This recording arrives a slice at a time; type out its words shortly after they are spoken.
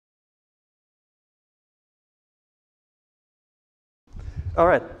All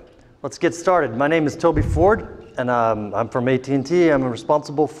right, let's get started. My name is Toby Ford, and I'm from AT&T. I'm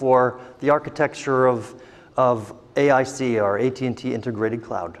responsible for the architecture of AIC, or AT&T Integrated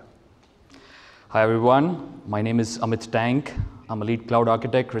Cloud. Hi everyone, my name is Amit Tank. I'm a lead cloud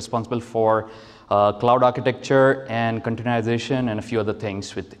architect responsible for cloud architecture and containerization and a few other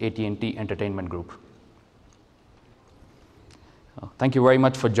things with AT&T Entertainment Group. Thank you very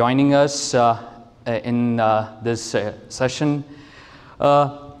much for joining us in this session.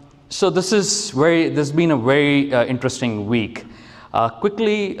 So this has been a very interesting week.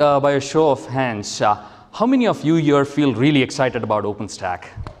 Quickly, by a show of hands, how many of you here feel really excited about OpenStack?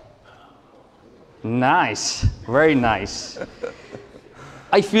 Nice, very nice.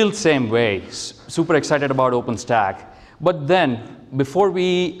 I feel the same way, super excited about OpenStack. But then, before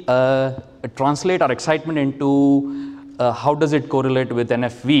we translate our excitement into how does it correlate with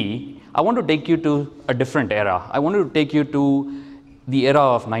NFV, I want to take you to a different era. I want to take you to the era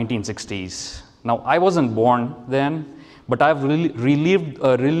of 1960s. Now, I wasn't born then, but I've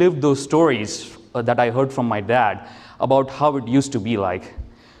relived those stories that I heard from my dad about how it used to be like.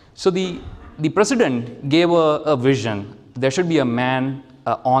 So the president gave a vision. There should be a man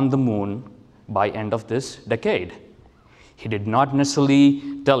on the moon by end of this decade. He did not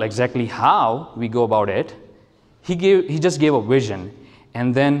necessarily tell exactly how we go about it. He just gave a vision,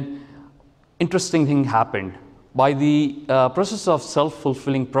 and then interesting thing happened. By the process of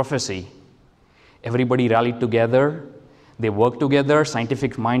self-fulfilling prophecy, everybody rallied together, they worked together,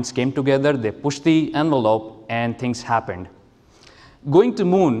 scientific minds came together, they pushed the envelope, and things happened. Going to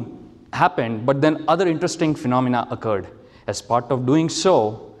moon happened, but then other interesting phenomena occurred. As part of doing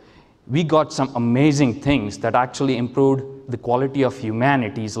so, we got some amazing things that actually improved the quality of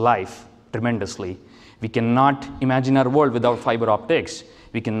humanity's life tremendously. We cannot imagine our world without fiber optics.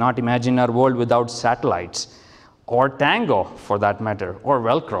 We cannot imagine our world without satellites, or Tango for that matter, or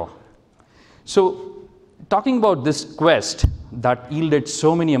Velcro. So talking about this quest that yielded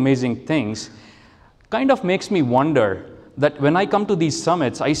so many amazing things kind of makes me wonder that when I come to these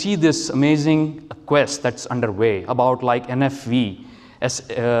summits, I see this amazing quest that's underway about like NFV,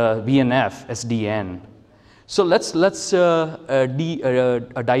 VNF, SDN. So let's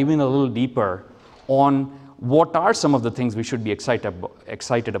dive in a little deeper on what are some of the things we should be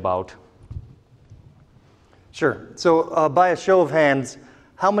excited about. Sure. So by a show of hands,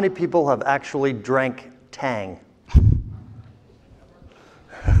 how many people have actually drank Tang?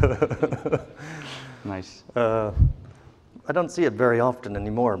 Nice. I don't see it very often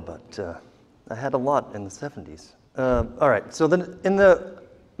anymore, but I had a lot in the 70s. All right, so then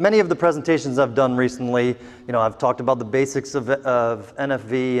many of the presentations I've done recently, I've talked about the basics of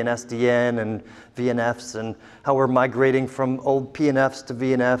NFV and SDN and VNFs and how we're migrating from old PNFs to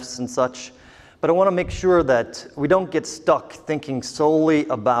VNFs and such. But I want to make sure that we don't get stuck thinking solely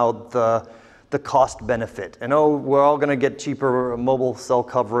about the cost benefit. And we're all going to get cheaper mobile cell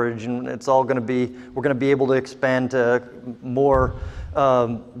coverage, and we're going to be able to expand to more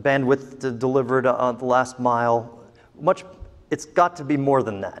bandwidth delivered on the last mile. It's got to be more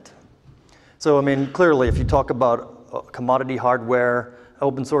than that. So, I mean, clearly, if you talk about commodity hardware,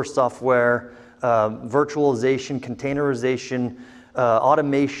 open source software, virtualization, containerization,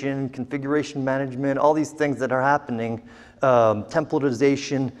 automation, configuration management, all these things that are happening,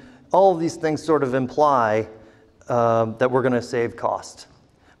 templatization, all of these things sort of imply that we're going to save cost.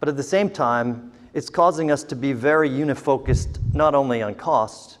 But at the same time, it's causing us to be very unifocused, not only on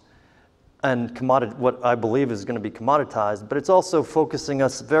cost and what I believe is going to be commoditized, but it's also focusing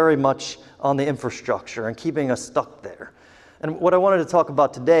us very much on the infrastructure and keeping us stuck there. And what I wanted to talk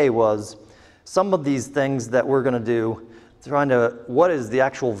about today was some of these things that we're going to do, what is the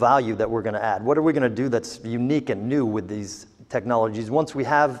actual value that we're going to add? What are we going to do that's unique and new with these technologies? Once we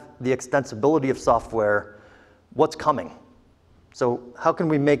have the extensibility of software, what's coming? So how can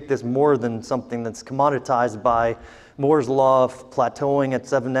we make this more than something that's commoditized by Moore's law of plateauing at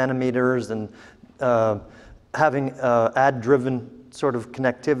 7 nanometers and having ad-driven sort of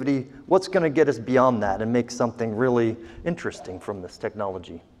connectivity? What's going to get us beyond that and make something really interesting from this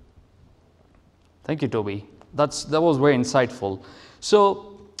technology? Thank you, Toby. That was very insightful.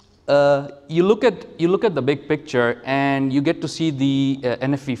 So you look at the big picture, and you get to see the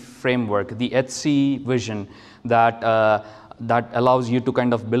NFV framework, the HC vision that allows you to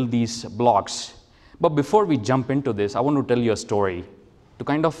kind of build these blocks. But before we jump into this, I want to tell you a story to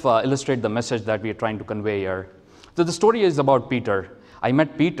kind of illustrate the message that we are trying to convey here. So the story is about Peter. I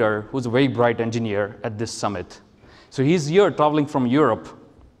met Peter, who's a very bright engineer, at this summit. So he's here traveling from Europe.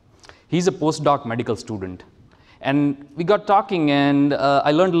 He's a postdoc medical student. And we got talking, and I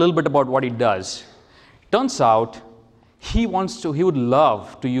learned a little bit about what he does. Turns out he would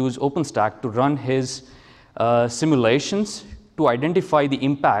love to use OpenStack to run his simulations to identify the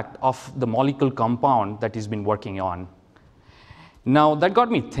impact of the molecule compound that he's been working on. Now, that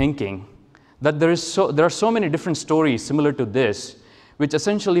got me thinking that there are so many different stories similar to this, which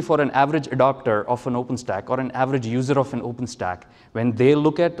essentially for an average adopter of an OpenStack or an average user of an OpenStack, when they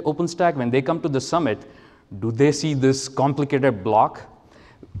look at OpenStack, when they come to the summit, do they see this complicated block?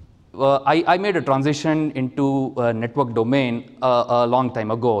 I made a transition into a network domain a long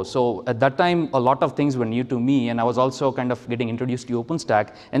time ago. So at that time, a lot of things were new to me, and I was also kind of getting introduced to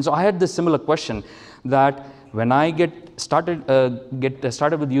OpenStack. And so I had this similar question that when I get started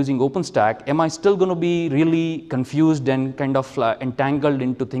with using OpenStack, am I still going to be really confused and kind of entangled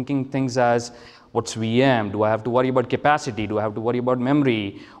into thinking things as, what's VM? Do I have to worry about capacity? Do I have to worry about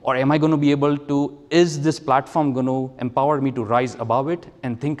memory? Or am I going to be able to, is this platform going to empower me to rise above it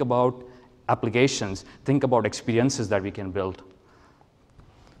and think about applications, think about experiences that we can build?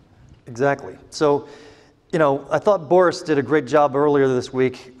 Exactly. So, you know, I thought Boris did a great job earlier this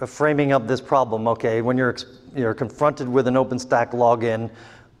week of framing up this problem. Okay, when you're confronted with an OpenStack login,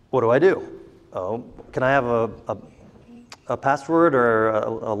 what do I do? Oh, can I have a password or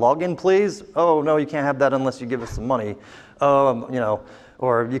a login, please? Oh, no, you can't have that unless you give us some money. You know,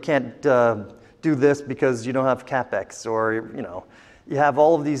 or you can't do this because you don't have CapEx, or, you know, you have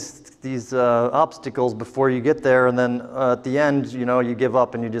all of these obstacles before you get there, and then at the end, you know, you give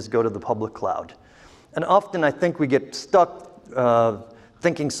up and you just go to the public cloud. And often I think we get stuck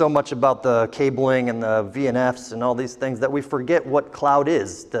thinking so much about the cabling and the VNFs and all these things that we forget what cloud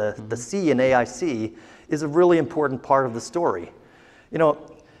is. The C in AIC is a really important part of the story. You know,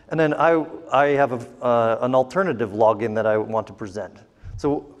 and then I have an alternative login that I want to present.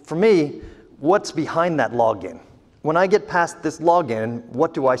 So for me, what's behind that login? When I get past this login,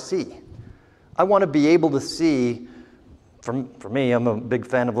 what do I see? I want to be able to see, for me, I'm a big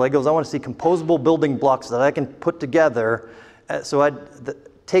fan of Legos, I want to see composable building blocks that I can put together, so I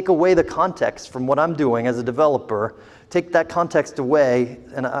take away the context from what I'm doing as a developer, take that context away,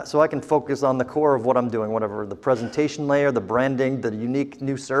 and so I can focus on the core of what I'm doing, whatever, the presentation layer, the branding, the unique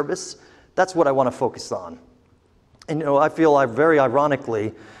new service. That's what I want to focus on. And you know, I feel very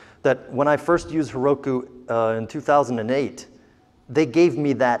ironically that when I first used Heroku in 2008, they gave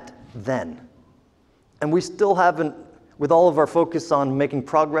me that then. And we still haven't, with all of our focus on making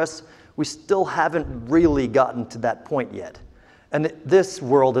progress, we still haven't really gotten to that point yet. And this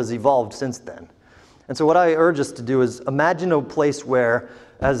world has evolved since then. And so what I urge us to do is imagine a place where,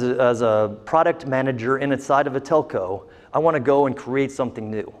 as a product manager inside of a telco, I want to go and create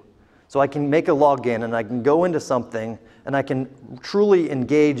something new. So I can make a login and I can go into something and I can truly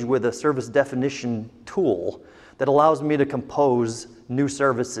engage with a service definition tool that allows me to compose new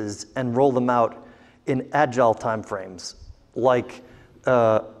services and roll them out in agile timeframes, like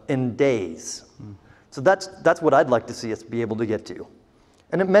in days. So that's what I'd like to see us be able to get to.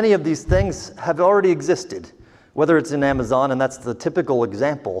 And many of these things have already existed, whether it's in Amazon, and that's the typical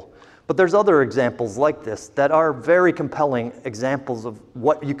example, but there's other examples like this that are very compelling examples of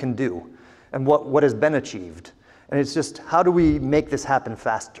what you can do and what has been achieved. And it's just, how do we make this happen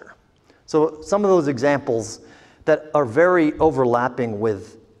faster? So some of those examples that are very overlapping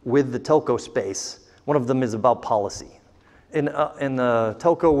with the telco space, one of them is about policy. In the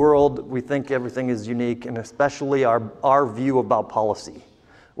telco world, we think everything is unique, and especially our view about policy.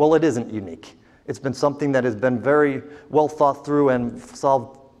 Well, it isn't unique. It's been something that has been very well thought through and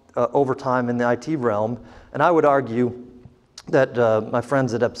solved over time in the IT realm. And I would argue that my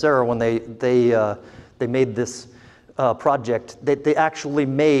friends at Apsera, when they made this project, they actually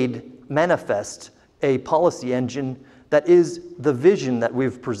made manifest a policy engine that is the vision that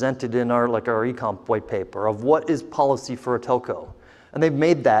we've presented in our ecomp white paper of what is policy for a telco. And they've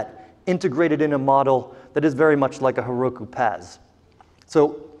made that integrated in a model that is very much like a Heroku PaaS.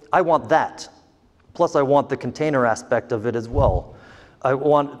 So I want that. Plus I want the container aspect of it as well. I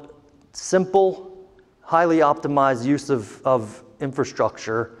want simple, highly optimized use of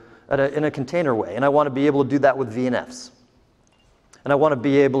infrastructure in a container way. And I want to be able to do that with VNFs. And I want to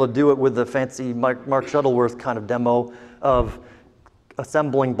be able to do it with the fancy Mark Shuttleworth kind of demo of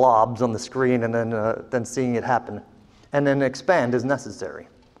assembling blobs on the screen and then seeing it happen. And then expand as necessary.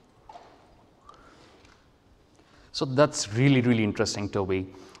 So that's really, really interesting,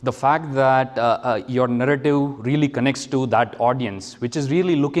 Toby. The fact that your narrative really connects to that audience, which is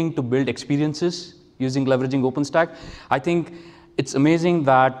really looking to build experiences leveraging OpenStack. I think it's amazing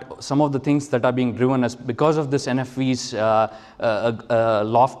that some of the things that are being driven as because of this NFV's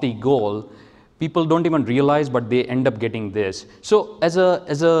lofty goal, people don't even realize, but they end up getting this. So as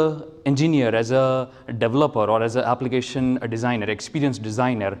a engineer, as a developer, or as an application designer, experienced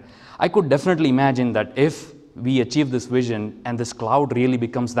designer, I could definitely imagine that if we achieve this vision and this cloud really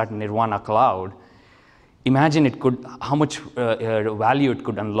becomes that nirvana cloud, imagine how much value it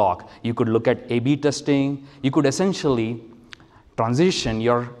could unlock. You could look at A/B testing. You could essentially transition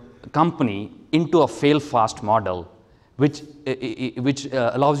your company into a fail-fast model, which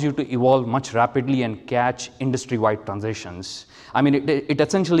allows you to evolve much rapidly and catch industry-wide transitions. I mean, it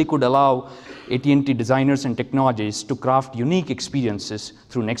essentially could allow AT&T designers and technologists to craft unique experiences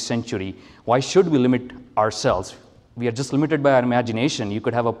through next century. Why should we limit ourselves? We are just limited by our imagination. You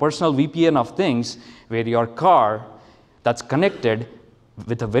could have a personal VPN of things where your car that's connected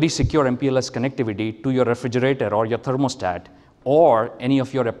with a very secure MPLS connectivity to your refrigerator or your thermostat, or any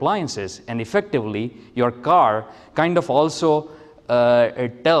of your appliances, and effectively your car kind of also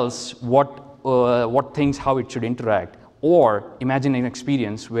it tells what things, how it should interact. Or imagine an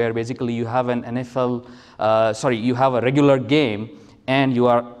experience where basically you have an you have a regular game and you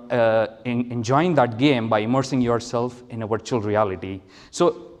are enjoying that game by immersing yourself in a virtual reality.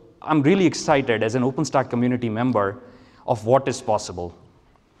 So I'm really excited as an OpenStack community member of what is possible.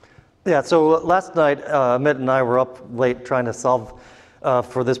 Yeah, so last night, Amit and I were up late trying to solve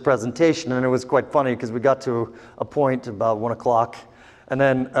for this presentation, and it was quite funny because we got to a point about 1 o'clock, and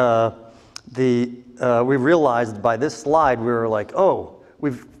then we realized by this slide, we were like, oh,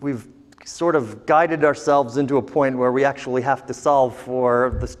 we've sort of guided ourselves into a point where we actually have to solve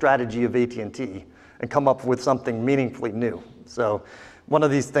for the strategy of AT&T and come up with something meaningfully new. So one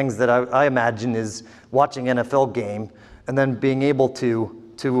of these things that I imagine is watching NFL game and then being able to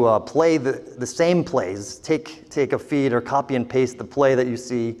play the same plays, take a feed or copy and paste the play that you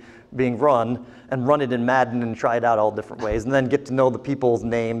see being run and run it in Madden and try it out all different ways, and then get to know the people's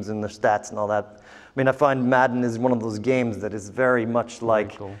names and their stats and all that. I mean, I find Madden is one of those games that is very much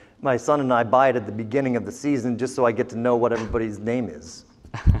like, cool. My son and I buy it at the beginning of the season just so I get to know what everybody's name is.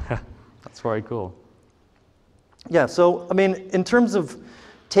 That's very cool. Yeah, so I mean, in terms of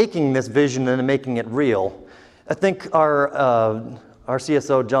taking this vision and making it real, I think our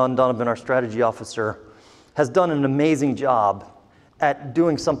CSO, John Donovan, our strategy officer, has done an amazing job at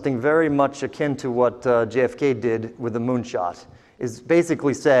doing something very much akin to what JFK did with the moonshot, is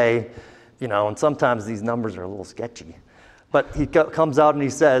basically say, you know, and sometimes these numbers are a little sketchy, but he comes out and he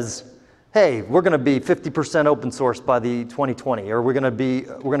says, hey, we're going to be 50% open source by the 2020, or we're going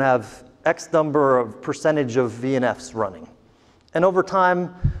to have X number of percentage of VNFs running. And over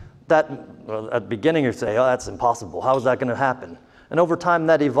time, at the beginning you say, oh, that's impossible. How is that going to happen? And over time,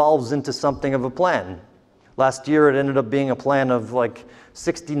 that evolves into something of a plan. Last year, it ended up being a plan of like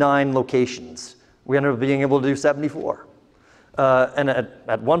 69 locations. We ended up being able to do 74. And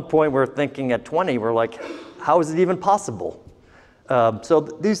at one point, we're thinking at 20, we're like, how is it even possible? So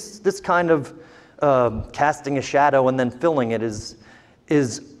this kind of casting a shadow and then filling it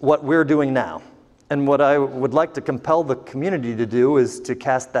is what we're doing now. And what I would like to compel the community to do is to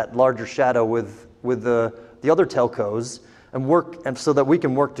cast that larger shadow with the other telcos, and so that we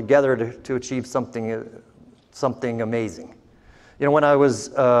can work together to achieve something amazing. You know, when I was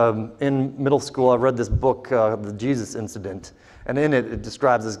in middle school, I read this book, The Jesus Incident, and in it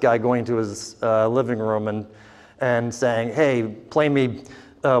describes this guy going to his living room and saying, hey, play me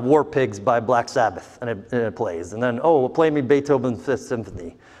War Pigs by Black Sabbath, and it plays. And then, oh, play me Beethoven's Fifth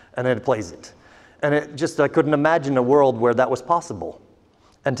Symphony, and it plays it. And I couldn't imagine a world where that was possible.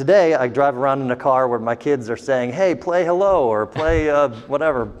 And today, I drive around in a car where my kids are saying, hey, play Hello, or play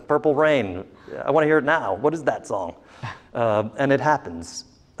whatever, Purple Rain. I want to hear it now. What is that song? And it happens.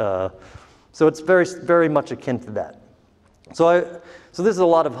 So it's very, very much akin to that. So this is a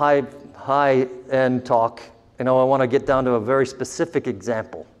lot of high-end talk. You know, I want to get down to a very specific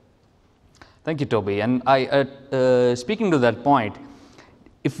example. Thank you, Toby. And speaking to that point,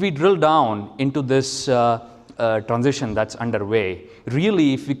 if we drill down into this transition that's underway,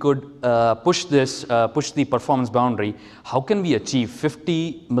 really, if we could push the performance boundary, how can we achieve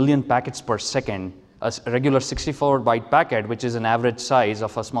 50 million packets per second, a regular 64-byte packet, which is an average size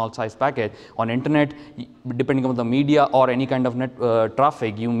of a small size packet on internet, depending on the media or any kind of net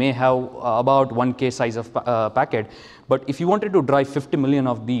traffic, you may have about 1K size of packet. But if you wanted to drive 50 million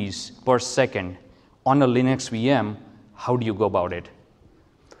of these per second on a Linux VM, how do you go about it?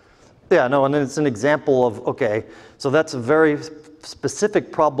 Yeah, no, and it's an example of, okay, so that's a very specific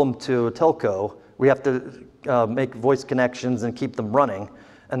problem to a telco. We have to make voice connections and keep them running,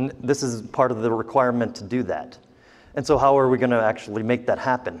 and this is part of the requirement to do that. And so how are we going to actually make that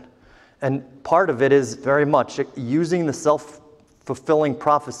happen? And part of it is very much using the self-fulfilling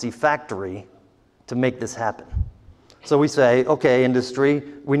prophecy factory to make this happen. So we say, okay, industry,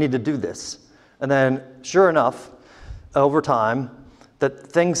 we need to do this. And then, sure enough, over time, that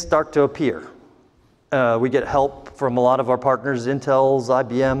things start to appear. We get help from a lot of our partners, Intel's,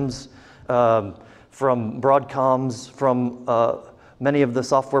 IBM's, from Broadcom's, from many of the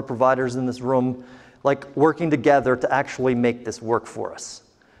software providers in this room, like working together to actually make this work for us.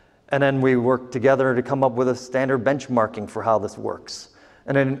 And then we work together to come up with a standard benchmarking for how this works.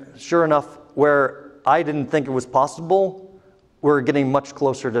 And then, sure enough, where I didn't think it was possible, we're getting much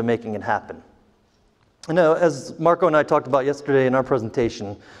closer to making it happen. And as Marco and I talked about yesterday in our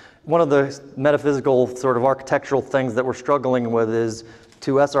presentation, one of the metaphysical sort of architectural things that we're struggling with is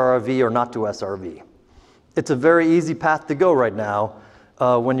to SRV or not to SRV. It's a very easy path to go right now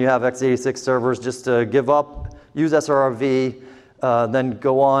when you have x86 servers, just to give up, use SRV, then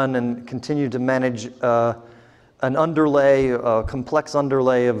go on and continue to manage an underlay, a complex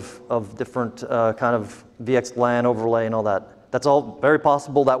underlay of different kind of VXLAN overlay and all that. That's all very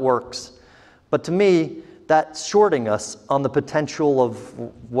possible, that works. But to me, that's shorting us on the potential of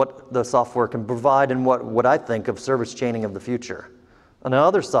what the software can provide and what I think of service chaining of the future. On the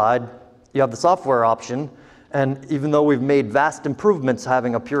other side, you have the software option, and even though we've made vast improvements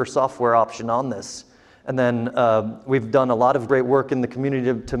having a pure software option on this, and then we've done a lot of great work in the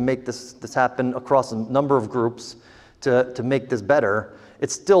community to make this happen across a number of groups to make this better,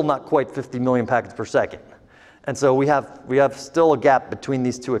 it's still not quite 50 million packets per second. And so we have still a gap between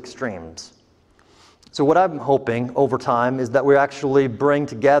these two extremes. So what I'm hoping over time is that we actually bring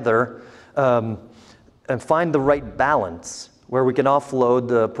together and find the right balance where we can offload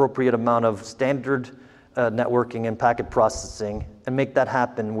the appropriate amount of standard networking and packet processing and make that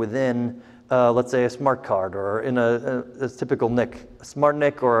happen within let's say a smart card or in a typical NIC, a smart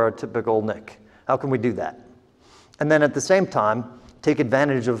NIC or a typical NIC. How can we do that? And then at the same time, take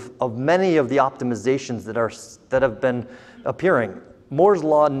advantage of many of the optimizations that have been appearing. Moore's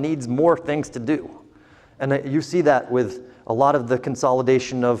Law needs more things to do. And you see that with a lot of the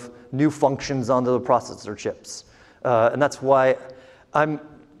consolidation of new functions onto the processor chips. And that's why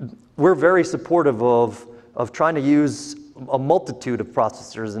we're very supportive of trying to use a multitude of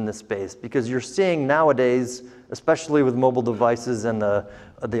processors in this space, because you're seeing nowadays, especially with mobile devices and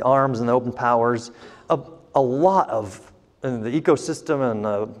the ARMs and the open powers, a lot of in the ecosystem, and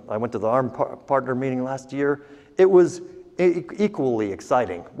I went to the ARM partner meeting last year, it was equally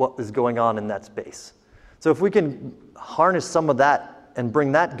exciting what is going on in that space. So if we can harness some of that and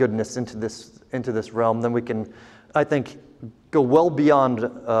bring that goodness into this realm, then we can, I think, go well beyond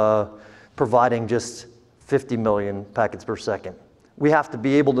providing just 50 million packets per second. We have to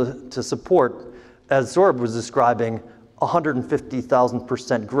be able to support, as Saurabh was describing,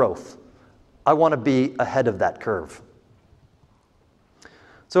 150,000% growth. I want to be ahead of that curve.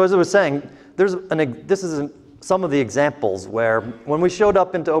 So as I was saying, this is some of the examples where when we showed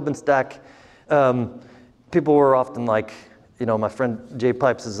up into OpenStack, people were often like, my friend Jay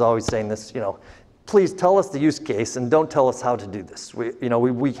Pipes is always saying this, please tell us the use case and don't tell us how to do this.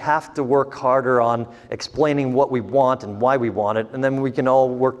 We have to work harder on explaining what we want and why we want it, and then we can all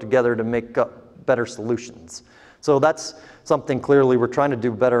work together to make better solutions. So that's something clearly we're trying to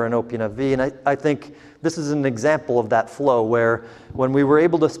do better in OpenNFV, and I think this is an example of that flow where when we were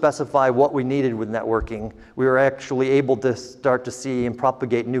able to specify what we needed with networking, we were actually able to start to see and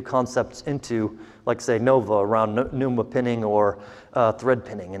propagate new concepts into, like say, Nova around NUMA pinning or thread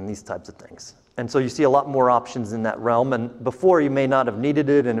pinning and these types of things. And so you see a lot more options in that realm, and before you may not have needed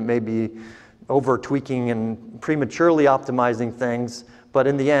it, and it may be over tweaking and prematurely optimizing things, but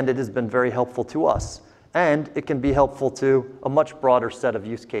in the end it has been very helpful to us. And it can be helpful to a much broader set of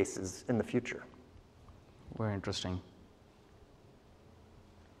use cases in the future. Very interesting.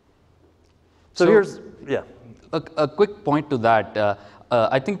 So here's, yeah. A quick point to that.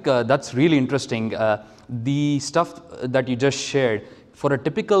 I think that's really interesting. The stuff that you just shared, for a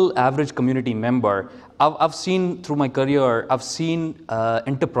typical average community member, I've seen through my career, I've seen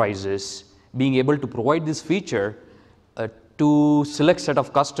enterprises being able to provide this feature to select set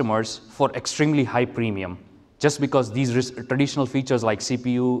of customers for extremely high premium, just because these traditional features like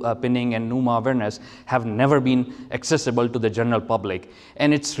CPU pinning and NUMA awareness have never been accessible to the general public.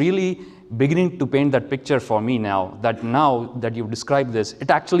 And it's really beginning to paint that picture for me now that you've described this, it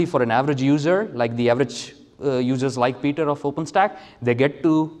actually for an average user, like the average users like Peter of OpenStack, they get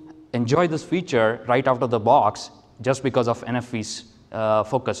to enjoy this feature right out of the box just because of NFV's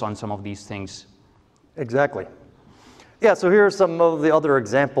focus on some of these things. Exactly. Yeah, so here are some of the other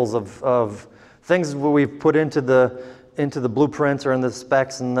examples of things we've put into the blueprints or in the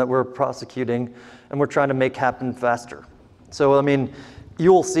specs and that we're prosecuting and we're trying to make happen faster. So, I mean,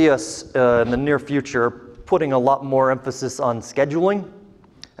 you'll see us in the near future putting a lot more emphasis on scheduling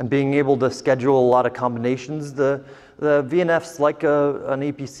and being able to schedule a lot of combinations. The VNFs like an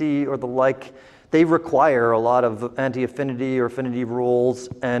EPC or the like, they require a lot of anti-affinity or affinity rules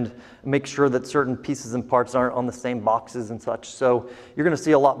and make sure that certain pieces and parts aren't on the same boxes and such. So you're going to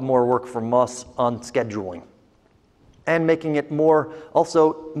see a lot more work from us on scheduling and making it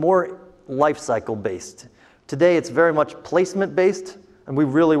also more life cycle based. Today it's very much placement based, and we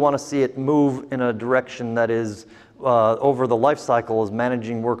really want to see it move in a direction that is over the life cycle, is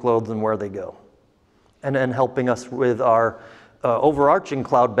managing workloads and where they go. And helping us with our overarching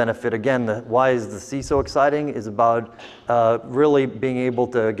cloud benefit. Again, why is the C so exciting is about really being able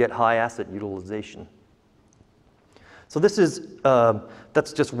to get high asset utilization. So this is,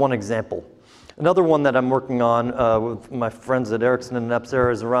 that's just one example. Another one that I'm working on with my friends at Ericsson and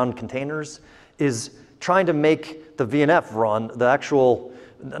Apsera is around containers, is trying to make the VNF run, the actual,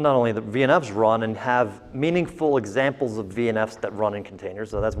 not only the VNFs run and have meaningful examples of VNFs that run in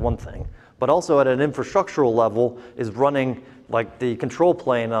containers, so that's one thing. But also at an infrastructural level is running like the control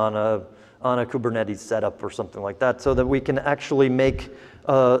plane on a Kubernetes setup or something like that, so that we can actually make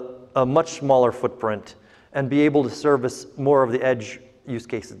a much smaller footprint and be able to service more of the edge use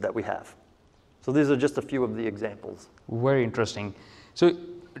cases that we have. So these are just a few of the examples. Very interesting. So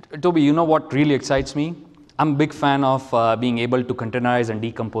Toby, you know what really excites me? I'm a big fan of being able to containerize and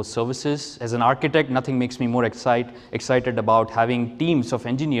decompose services. As an architect, nothing makes me more excited about having teams of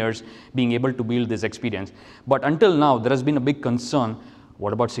engineers being able to build this experience. But until now, there has been a big concern.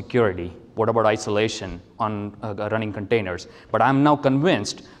 What about security? What about isolation on running containers? But I'm now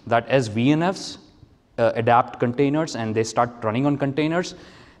convinced that as VNFs adapt containers and they start running on containers,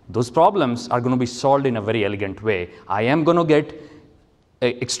 those problems are going to be solved in a very elegant way. I am going to get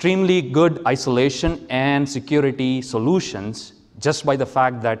extremely good isolation and security solutions just by the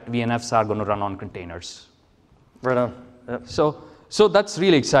fact that VNFs are going to run on containers. Right on. Yep. So that's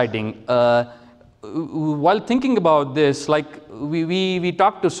really exciting. While thinking about this, like we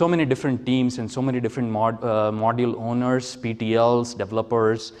talked to so many different teams and so many different module owners, PTLs,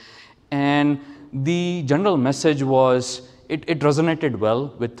 developers, and the general message was it resonated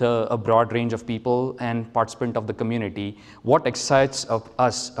well with a broad range of people and participants of the community. What excites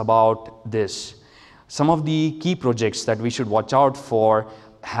us about this? Some of the key projects that we should watch out for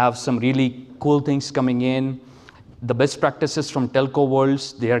have some really cool things coming in. The best practices from telco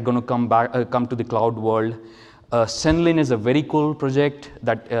worlds, they are going to come to the cloud world. Senlin is a very cool project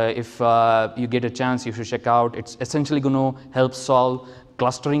that if you get a chance, you should check out. It's essentially going to help solve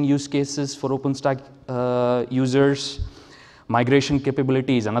clustering use cases for OpenStack users. Migration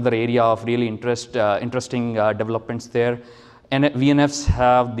capability is another area of really interesting developments there. And VNFs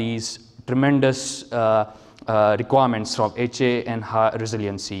have these tremendous requirements from HA and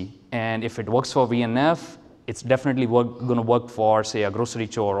resiliency. And if it works for VNF, it's definitely going to work for, say, a grocery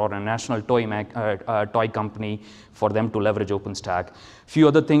store or a national toy company for them to leverage OpenStack. Few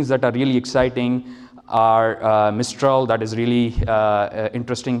other things that are really exciting are Mistral, that is really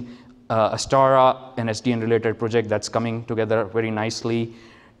interesting. Astara, an SDN-related project that's coming together very nicely.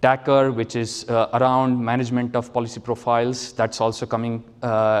 Tacker, which is around management of policy profiles, that's also coming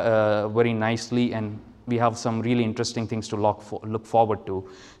very nicely, and we have some really interesting things to look forward to.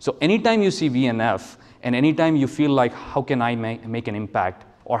 So anytime you see VNF, and anytime you feel like, how can I make an impact,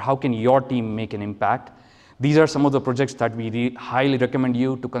 or how can your team make an impact, these are some of the projects that we highly recommend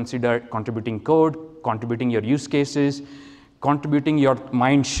you to consider contributing code, contributing your use cases, contributing your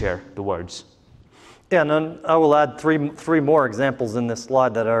mind share towards. Yeah, and then I will add three more examples in this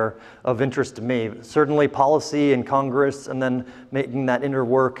slide that are of interest to me. Certainly policy in Congress, and then making that inner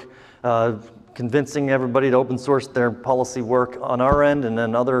work, convincing everybody to open source their policy work on our end, and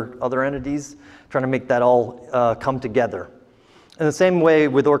then other entities, trying to make that all come together. In the same way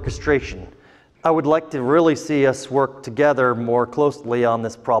with orchestration, I would like to really see us work together more closely on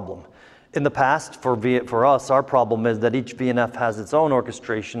this problem. In the past, for us, our problem is that each VNF has its own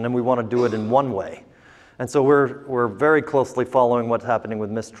orchestration, and we want to do it in one way. And so we're very closely following what's happening with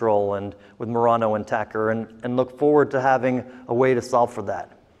Mistral and with Murano and Tacker, and look forward to having a way to solve for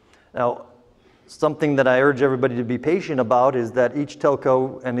that. Now, something that I urge everybody to be patient about is that each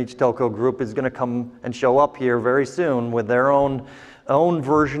telco and each telco group is going to come and show up here very soon with their own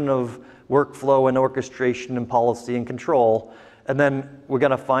version of workflow and orchestration and policy and control. And then we're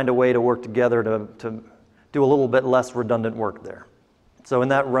going to find a way to work together to do a little bit less redundant work there. So in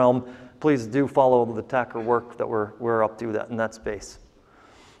that realm, please do follow the Tacker work that we're up to in that space.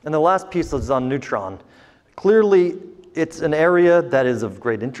 And the last piece is on Neutron. Clearly, it's an area that is of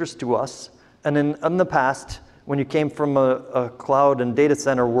great interest to us. And in the past, when you came from a cloud and data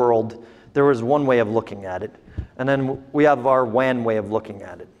center world, there was one way of looking at it. And then we have our WAN way of looking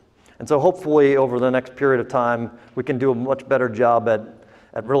at it. And so hopefully over the next period of time, we can do a much better job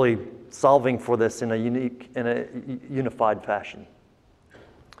at really solving for this in a unified fashion.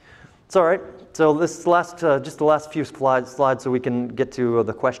 It's all right. So this just the last few slides so we can get to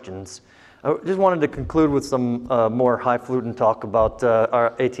the questions. I just wanted to conclude with some more highfalutin talk about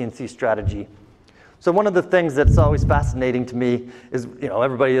our AT&T strategy. So one of the things that's always fascinating to me is,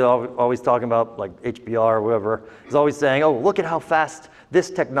 everybody always talking about like HBR or whatever, is always saying, oh, look at how fast this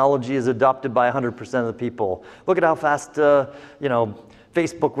technology is adopted by 100% of the people. Look at how fast,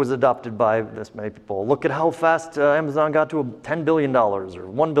 Facebook was adopted by this many people. Look at how fast Amazon got to $10 billion or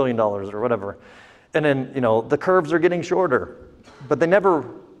 $1 billion or whatever. And then, the curves are getting shorter. But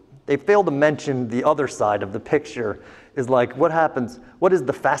they fail to mention the other side of the picture is like, what happens, what is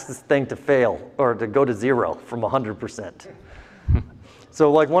the fastest thing to fail or to go to zero from 100%? So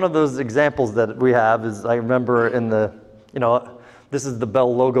like one of those examples that we have is, I remember in the, this is the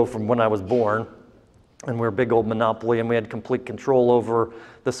Bell logo from when I was born. And we're a big old monopoly, and we had complete control over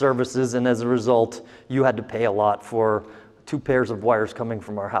the services, and as a result, you had to pay a lot for 2 pairs of wires coming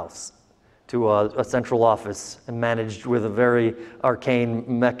from our house to a central office, and managed with a very arcane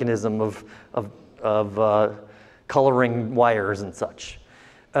mechanism of coloring wires and such.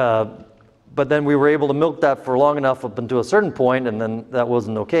 But then we were able to milk that for long enough up until a certain point, and then that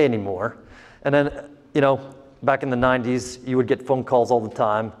wasn't okay anymore. And then, back in the 90s, you would get phone calls all the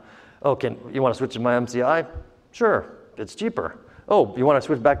time. Oh, you want to switch to my MCI? Sure, it's cheaper. Oh, you want to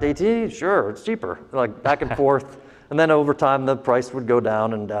switch back to AT&T? Sure, it's cheaper. Like back and forth. And then over time, the price would go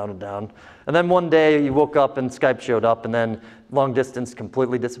down and down and down. And then one day you woke up and Skype showed up, and then long distance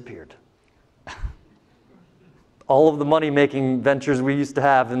completely disappeared. All of the money-making ventures we used to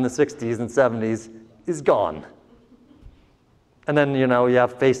have in the 60s and 70s is gone. And then, you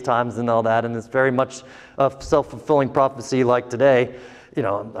have FaceTimes and all that, and it's very much a self-fulfilling prophecy like today.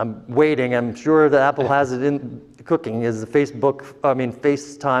 I'm waiting. I'm sure that Apple has it in cooking. Is the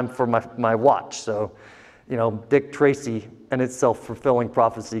FaceTime for my watch. So, Dick Tracy and its self-fulfilling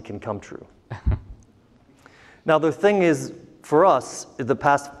prophecy can come true. Now, the thing is, for us, the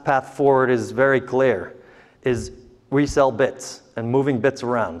path forward is very clear. Is we sell bits and moving bits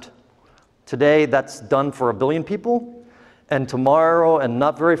around. Today, that's done for 1 billion people. And tomorrow, and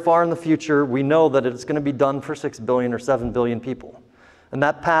not very far in the future, we know that it's going to be done for 6 billion or 7 billion people. And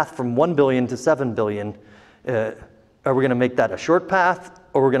that path from 1 billion to 7 billion, are we going to make that a short path,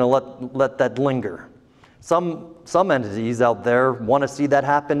 or we're going to let that linger? Some entities out there want to see that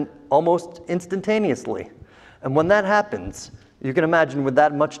happen almost instantaneously. And when that happens, you can imagine with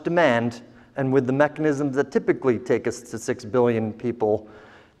that much demand and with the mechanisms that typically take us to 6 billion people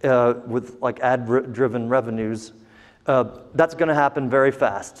with like ad-driven revenues, that's going to happen very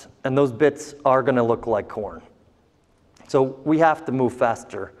fast. And those bits are going to look like corn. So we have to move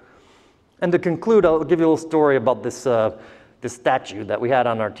faster. And to conclude, I'll give you a little story about this statue that we had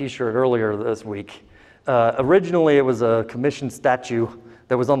on our T-shirt earlier this week. Originally, it was a commissioned statue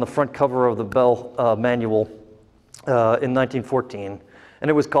that was on the front cover of the Bell manual in 1914, and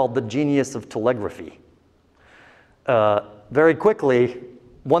it was called The Genius of Telegraphy. Very quickly,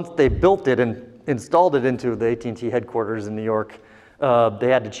 once they built it and installed it into the AT&T headquarters in New York, they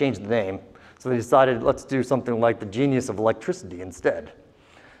had to change the name. So they decided, let's do something like The Genius of Electricity instead.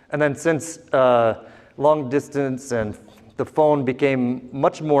 And then since long distance and the phone became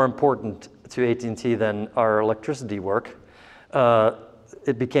much more important to AT&T than our electricity work,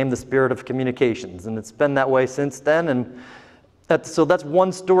 it became the spirit of communications. And it's been that way since then. And so that's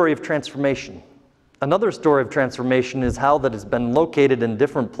one story of transformation. Another story of transformation is how that has been located in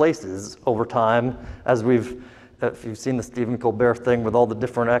different places over time, as if you've seen the Stephen Colbert thing with all the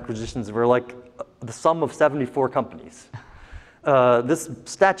different acquisitions, we're like the sum of 74 companies. This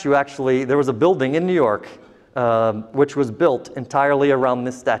statue actually, there was a building in New York which was built entirely around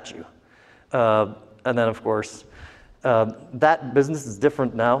this statue. And then of course, that business is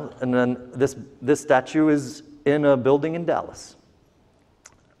different now, and then this statue is in a building in Dallas.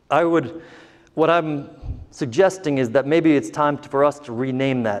 What I'm suggesting is that maybe it's time for us to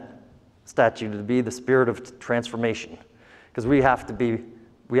rename that statue to be the spirit of transformation, because we have to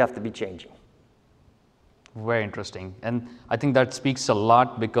be changing. Very interesting, and I think that speaks a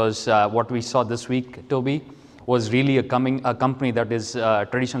lot, because what we saw this week, Toby, was really a company that is a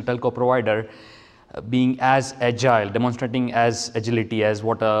traditional telco provider being as agile, demonstrating as agility as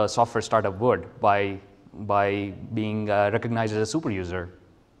what a software startup would by being recognized as a super user.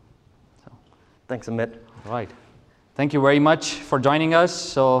 So. Thanks, Amit. Right. Thank you very much for joining us.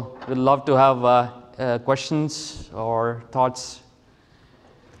 So we'd love to have questions or thoughts?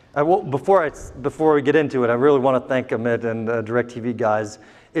 Before we get into it, I really want to thank Amit and the DirecTV guys.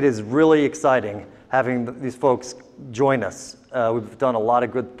 It is really exciting having these folks join us. We've done a lot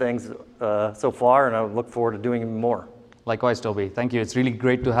of good things so far, and I look forward to doing even more. Likewise, Toby. Thank you. It's really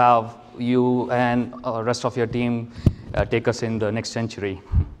great to have you and the rest of your team take us in the next century.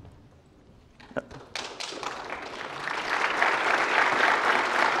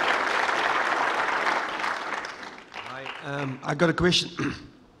 Hi, I got a question.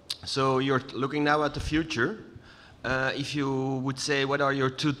 So you're looking now at the future. If you would say, what are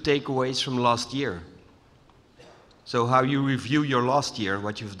your 2 takeaways from last year? So how you review your last year,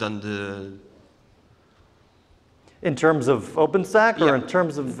 what you've done In terms of OpenStack, or Yeah. in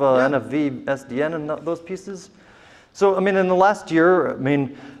terms of NFV, SDN, and those pieces? So, I mean, in the last year, I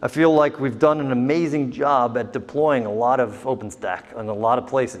mean, I feel like we've done an amazing job at deploying a lot of OpenStack in a lot of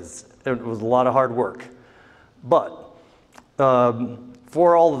places. It was a lot of hard work. But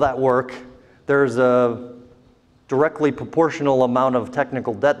for all of that work, there's a directly proportional amount of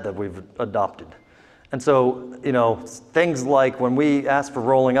technical debt that we've adopted. And so, you know, things like when we ask for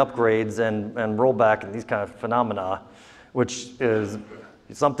rolling upgrades and rollback and these kind of phenomena, which is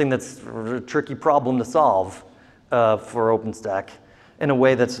something that's a tricky problem to solve for OpenStack in a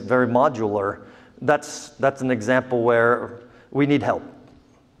way that's very modular, that's an example where we need help.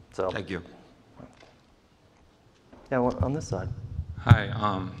 So. Thank you. Yeah, well, on this side. Hi.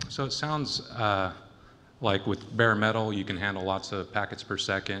 So it sounds like with bare metal, you can handle lots of packets per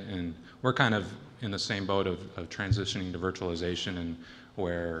second, and we're kind of in the same boat of transitioning to virtualization, and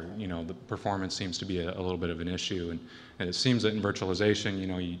where, you know, the performance seems to be a little bit of an issue. And it seems that in virtualization, you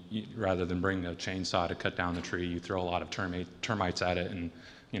know, you, rather than bring a chainsaw to cut down the tree, you throw a lot of termites at it and,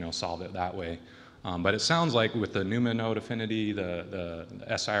 you know, solve it that way. But it sounds like with the NUMA node affinity, the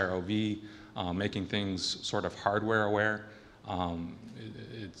SIROV, making things sort of hardware aware,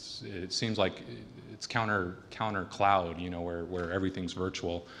 it seems like it's counter cloud, you know, where everything's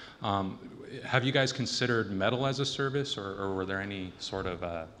virtual. Have you guys considered metal as a service, or were there any sort of?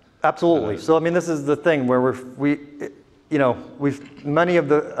 Absolutely. So I mean, this is the thing where much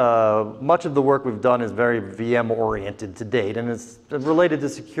of the work we've done is very VM oriented to date, and it's related to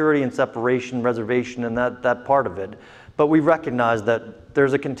security and separation, reservation, and that part of it. But we recognize that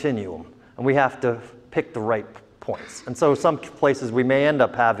there's a continuum, and we have to pick the right points. And so some places we may end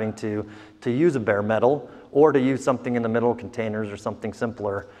up having to use a bare metal, or to use something in the middle, containers or something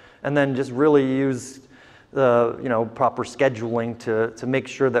simpler, and then just really use the proper scheduling to make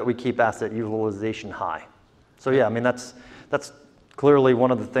sure that we keep asset utilization high. So yeah, I mean that's clearly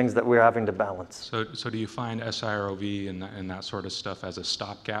one of the things that we're having to balance. So do you find SIROV and that sort of stuff as a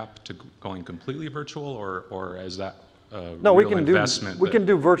stopgap to going completely virtual, or is that no, we can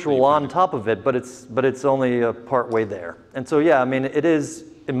do virtual on top of it, but it's only a part way there. And so yeah, I mean it is,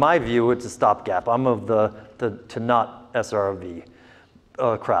 in my view, it's a stopgap. I'm of the to not SRV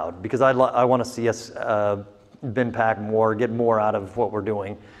crowd, because I want to see us bin pack more, get more out of what we're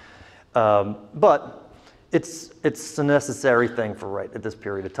doing. But it's a necessary thing for right at this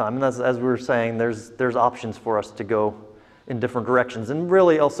period of time. And as we were saying, there's options for us to go in different directions. And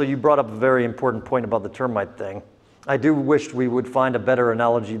really, also, you brought up a very important point about the termite thing. I do wish we would find a better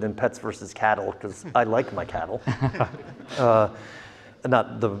analogy than pets versus cattle, because I like my cattle.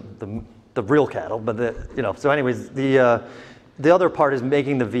 Not the real cattle, but so anyways, the other part is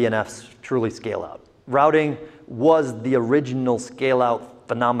making the VNFs truly scale out. Routing was the original scale out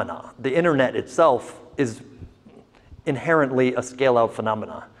phenomena. The internet itself is inherently a scale out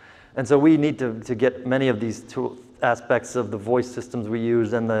phenomena. And so we need to get many of these two aspects of the voice systems we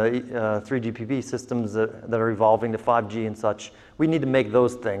use and the 3GPP systems that are evolving to 5G and such. We need to make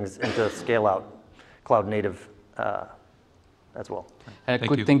those things into scale out cloud native as well. A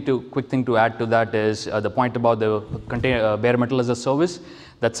quick thing to add to that is the point about the bare metal as a service.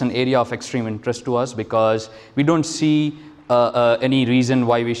 That's an area of extreme interest to us, because we don't see any reason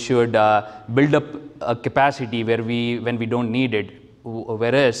why we should build up a capacity when we don't need it.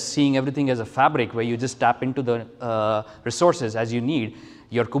 Whereas seeing everything as a fabric where you just tap into the resources as you need.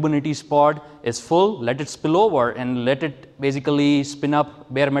 Your Kubernetes pod is full, let it spill over and let it basically spin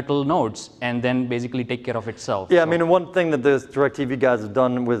up bare metal nodes and then basically take care of itself. Yeah, so. I mean, one thing that the DirecTV guys have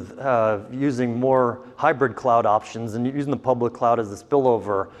done with using more hybrid cloud options and using the public cloud as the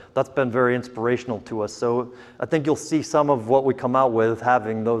spillover, that's been very inspirational to us. So I think you'll see some of what we come out with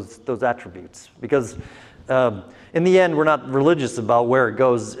having those attributes, because in the end, we're not religious about where it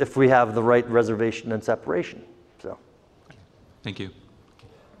goes if we have the right reservation and separation. So, thank you.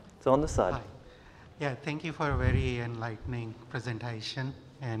 So on this side. Hi. Yeah, thank you for a very enlightening presentation.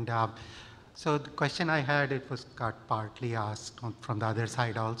 And So the question I had, it was got partly asked from the other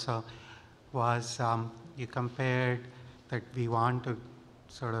side also, was you compared that we want to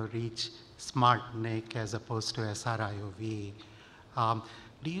sort of reach smart NIC as opposed to SRIOV.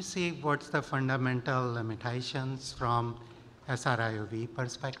 Do you see what's the fundamental limitations from SRIOV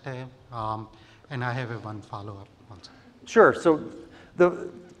perspective? And I have one follow-up also. Sure. So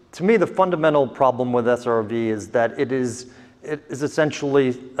to me, the fundamental problem with SRV is that it is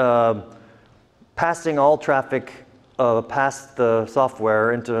essentially passing all traffic past the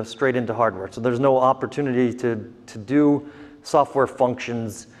software straight into hardware. So there's no opportunity to do software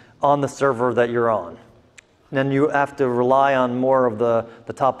functions on the server that you're on. Then you have to rely on more of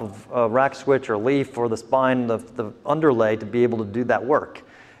the top of rack switch or leaf or the spine, the underlay to be able to do that work.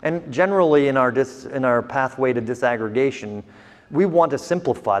 And generally in our pathway to disaggregation, we want to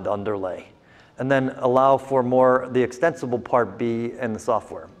simplify the underlay and then allow for more the extensible part be in the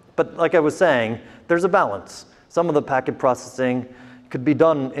software. But like I was saying, there's a balance. Some of the packet processing could be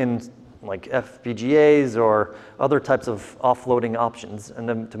done in like FPGAs or other types of offloading options, and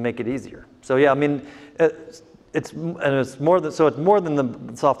then to make it easier. So yeah, I mean, it's more than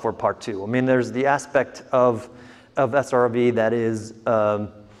the software part too. I mean, there's the aspect of SRV that is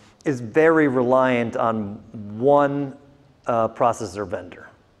very reliant on one processor vendor.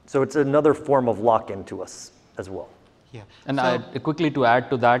 So it's another form of lock-in to us as well. Yeah. And quickly to add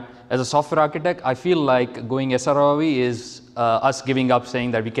to that, as a software architect, I feel like going SROV is us giving up,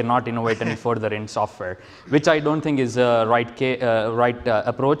 saying that we cannot innovate any further in software, which I don't think is a right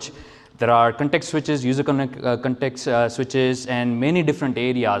approach. There are context switches, user context switches, and many different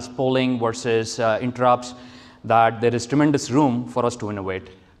areas, polling versus interrupts, that there is tremendous room for us to innovate.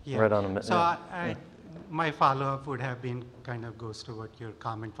 Yeah. Right on a minute. So my follow-up would have been kind of goes to what your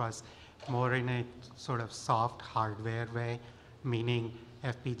comment was, more in a sort of soft hardware way, meaning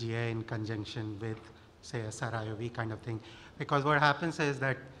FPGA in conjunction with, say, SRIOV kind of thing. Because what happens is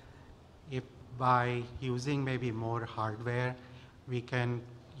that if by using maybe more hardware, we can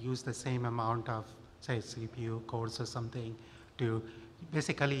use the same amount of, say, CPU cores or something to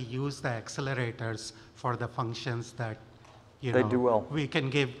basically use the accelerators for the functions that, you know, do well. We can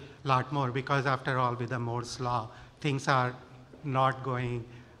give a lot more, because after all, with the Moore's law, things are not going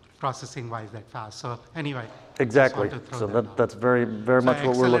processing-wise that fast. So anyway. Exactly. So that's very much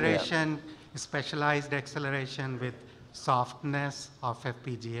what we're looking at. Acceleration, specialized acceleration with softness of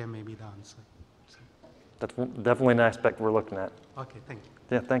FPGA may be the answer. So. That's definitely an aspect we're looking at. Okay, thank you.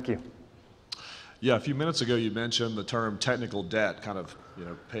 Yeah, thank you. Yeah, a few minutes ago you mentioned the term technical debt, kind of, you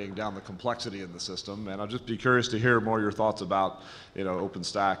know, paying down the complexity in the system, and I'd just be curious to hear more your thoughts about, you know,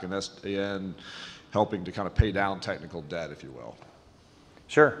 OpenStack and SDN helping to kind of pay down technical debt, if you will.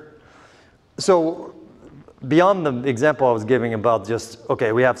 Sure. So beyond the example I was giving about just,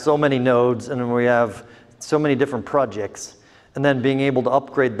 okay, we have so many nodes and then we have so many different projects, and then being able to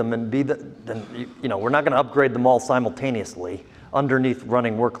upgrade them and you know, we're not going to upgrade them all simultaneously underneath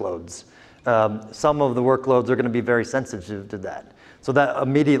running workloads. Some of the workloads are going to be very sensitive to that. So that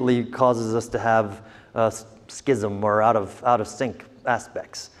immediately causes us to have schism or out of sync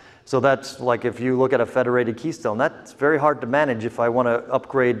aspects. So that's like if you look at a federated keystone, that's very hard to manage if I want to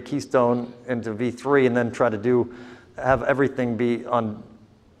upgrade keystone into V3 and then try to have everything be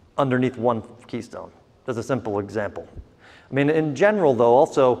underneath one keystone. That's a simple example. I mean, in general though,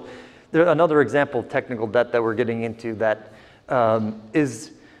 also, another example of technical debt that we're getting into that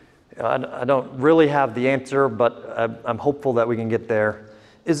is, I don't really have the answer, but I'm hopeful that we can get there,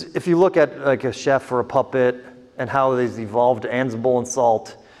 is if you look at like a Chef or a Puppet and how they've evolved to Ansible and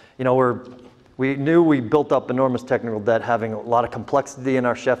Salt, you know, we knew we built up enormous technical debt having a lot of complexity in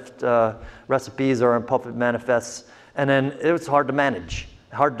our Chef recipes or in Puppet manifests, and then it was hard to manage,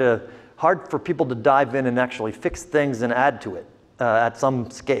 hard for people to dive in and actually fix things and add to it at some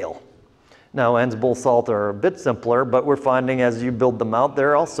scale. Now, Ansible Salt are a bit simpler, but we're finding as you build them out,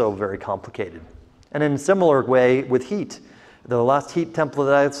 they're also very complicated. And in a similar way with heat, the last heat template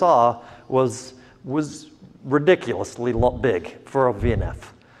that I saw was ridiculously big for a VNF.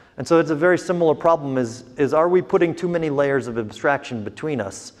 And so it's a very similar problem is are we putting too many layers of abstraction between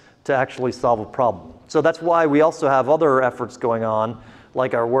us to actually solve a problem? So that's why we also have other efforts going on,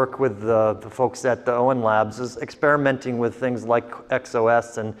 like our work with the folks at the ON Labs is experimenting with things like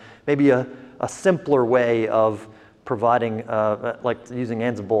XOS and maybe a simpler way of providing, like using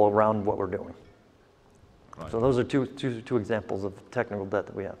Ansible around what we're doing. Right. So those are two examples of technical debt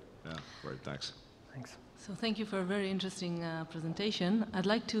that we have. Yeah, great, thanks. Thanks. So thank you for a very interesting presentation. I'd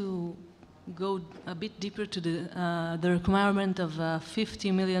like to go a bit deeper to the requirement of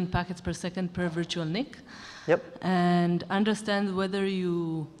 50 million packets per second per virtual NIC. Yep. And understand whether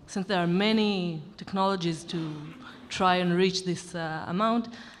you, since there are many technologies to try and reach this amount,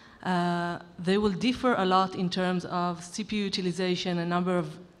 they will differ a lot in terms of CPU utilization and number of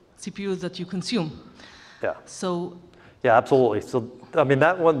CPUs that you consume. Yeah. So. Yeah, absolutely. So, I mean,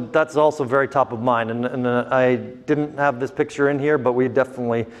 that's also very top of mind. And I didn't have this picture in here, but we've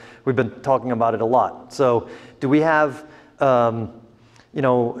been talking about it a lot. So, do we have, you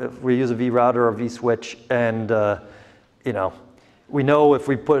know, if we use a vRouter or a vSwitch, and, you know, we know if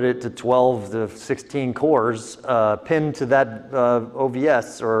we put it to 12 to 16 cores pinned to that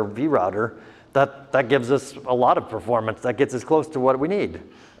OVS or vRouter, that gives us a lot of performance. That gets us close to what we need.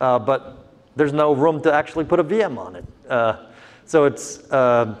 But there's no room to actually put a VM on it. So it's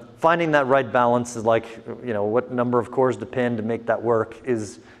finding that right balance is like, you know, what number of cores to pin to make that work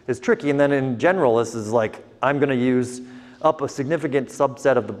is tricky. And then in general, this is like, I'm going to use up a significant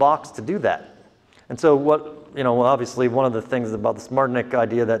subset of the box to do that. And so what, you know, obviously one of the things about the SmartNIC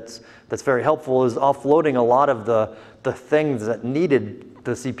idea that's very helpful is offloading a lot of the things that needed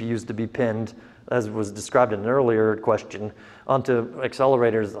the CPUs to be pinned, as was described in an earlier question, onto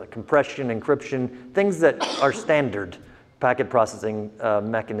accelerators like compression, encryption, things that are standard packet processing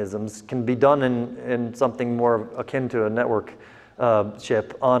mechanisms can be done in something more akin to a network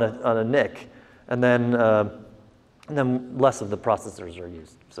chip on a NIC, and then less of the processors are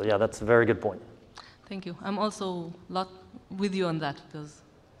used. So yeah, that's a very good point. Thank you. I'm also with you on that, because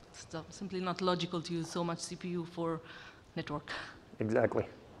it's simply not logical to use so much CPU for network. Exactly.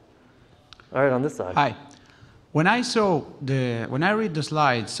 All right, on this side. Hi. When I read the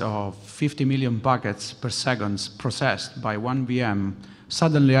slides of 50 million packets per second processed by one VM,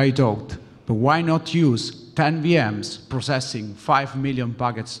 suddenly I thought, but why not use 10 VMs processing 5 million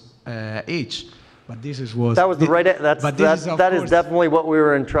packets each? But this is what... That was the right... That is definitely what we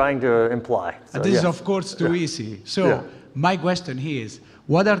were trying to imply. So, this is, of course, too easy. So my question here is,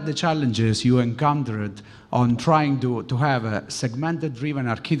 what are the challenges you encountered on trying to have a segmented-driven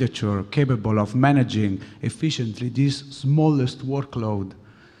architecture capable of managing efficiently this smallest workload?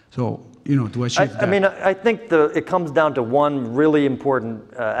 So, you know, to achieve that. I mean, I think it comes down to one really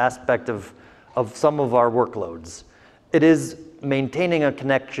important aspect of some of our workloads. It is maintaining a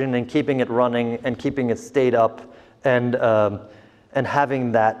connection and keeping it running and keeping it stayed up and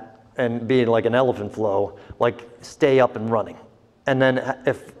having that and being like an elephant flow, like stay up and running. And then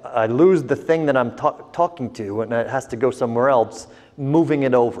if I lose the thing that I'm talking to and it has to go somewhere else, moving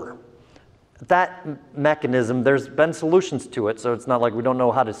it over. That mechanism, there's been solutions to it, so it's not like we don't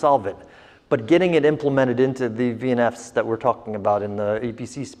know how to solve it. But getting it implemented into the VNFs that we're talking about in the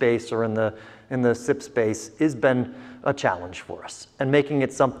EPC space or in the SIP space has been a challenge for us. And making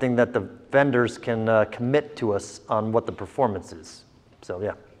it something that the vendors can commit to us on what the performance is. So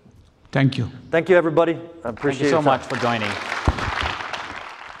yeah. Thank you. Thank you, everybody. I appreciate it. Thank you so much for joining.